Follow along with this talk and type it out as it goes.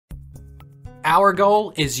Our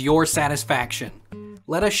goal is your satisfaction.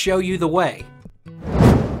 Let us show you the way.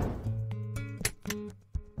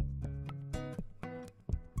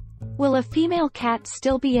 Will a female cat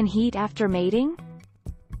still be in heat after mating?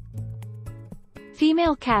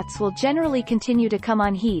 Female cats will generally continue to come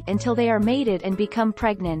on heat until they are mated and become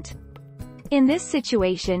pregnant. In this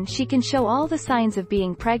situation, she can show all the signs of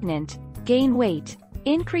being pregnant, gain weight,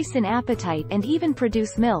 increase in appetite and even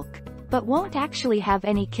produce milk, but won't actually have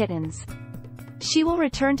any kittens. She will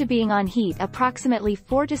return to being on heat approximately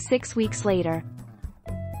 4 to 6 weeks later.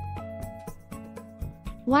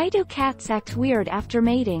 Why do cats act weird after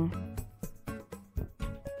mating?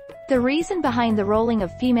 The reason behind the rolling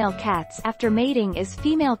of female cats after mating is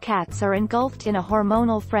female cats are engulfed in a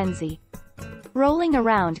hormonal frenzy. Rolling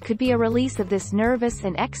around could be a release of this nervous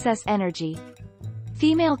and excess energy.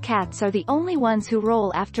 Female cats are the only ones who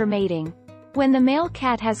roll after mating. When the male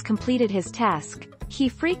cat has completed his task, he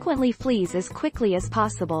frequently flees as quickly as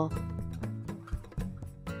possible.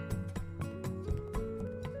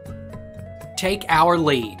 Take our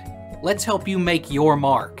lead. Let's help you make your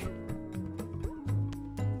mark.